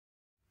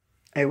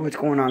Hey, what's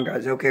going on,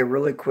 guys? Okay,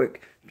 really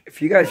quick.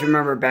 If you guys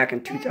remember back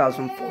in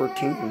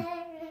 2014,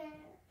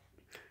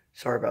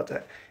 sorry about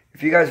that.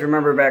 If you guys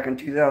remember back in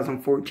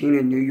 2014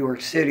 in New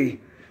York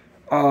City,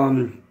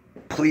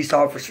 police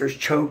officers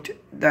choked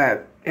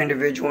that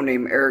individual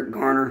named Eric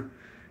Garner.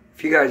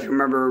 If you guys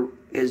remember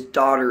his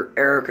daughter,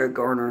 Erica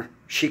Garner,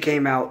 she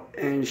came out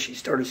and she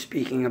started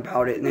speaking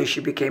about it, and then she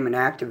became an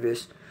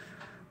activist.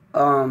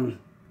 And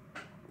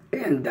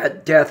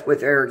that death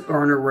with Eric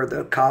Garner where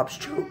the cops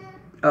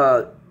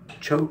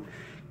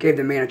gave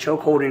the man a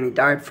chokehold and he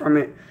died from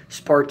it,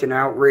 sparked an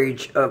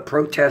outrage of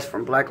protest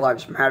from Black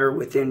Lives Matter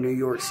within New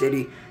York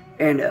City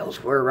and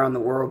elsewhere around the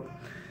world.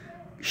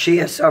 She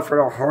has suffered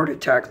a heart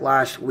attack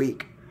last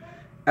week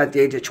at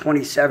the age of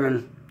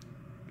 27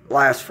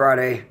 last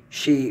Friday.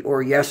 Today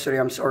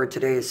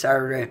is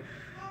Saturday.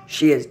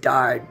 She has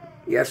died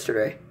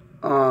yesterday.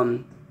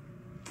 No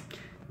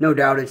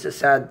doubt it's a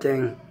sad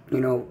thing,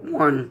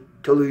 one,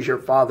 to lose your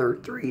father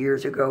 3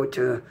 years ago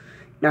to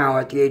now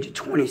at the age of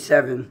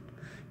 27,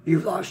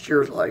 you've lost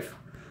your life.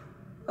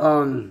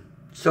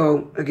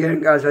 So, again,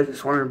 guys, I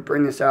just wanted to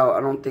bring this out. I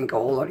don't think a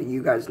whole lot of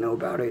you guys know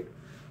about it.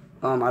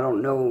 I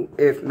don't know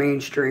if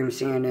mainstream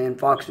CNN,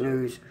 Fox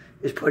News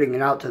is putting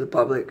it out to the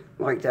public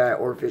like that,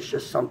 or if it's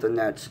just something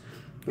that's,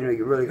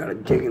 you really got to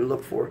dig and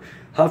look for.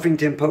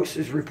 Huffington Post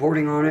is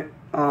reporting on it.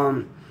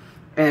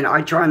 And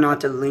I try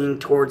not to lean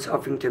towards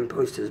Huffington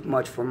Post as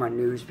much for my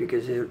news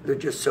because they're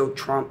just so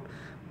Trump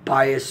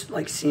biased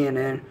like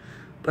CNN.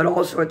 But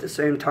also at the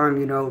same time,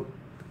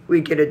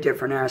 we get a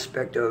different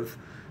aspect of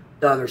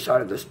the other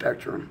side of the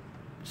spectrum.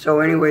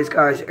 So anyways,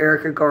 guys,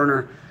 Erica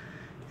Garner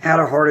had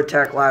a heart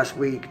attack last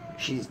week.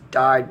 She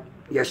died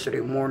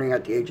yesterday morning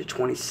at the age of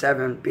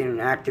 27, being an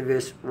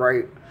activist,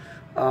 right?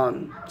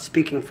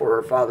 Speaking for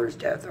her father's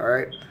death, all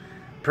right?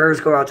 Prayers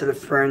go out to the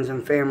friends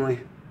and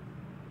family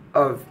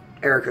of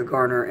Erica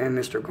Garner and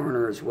Mr.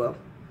 Garner as well.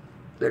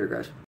 Later, guys.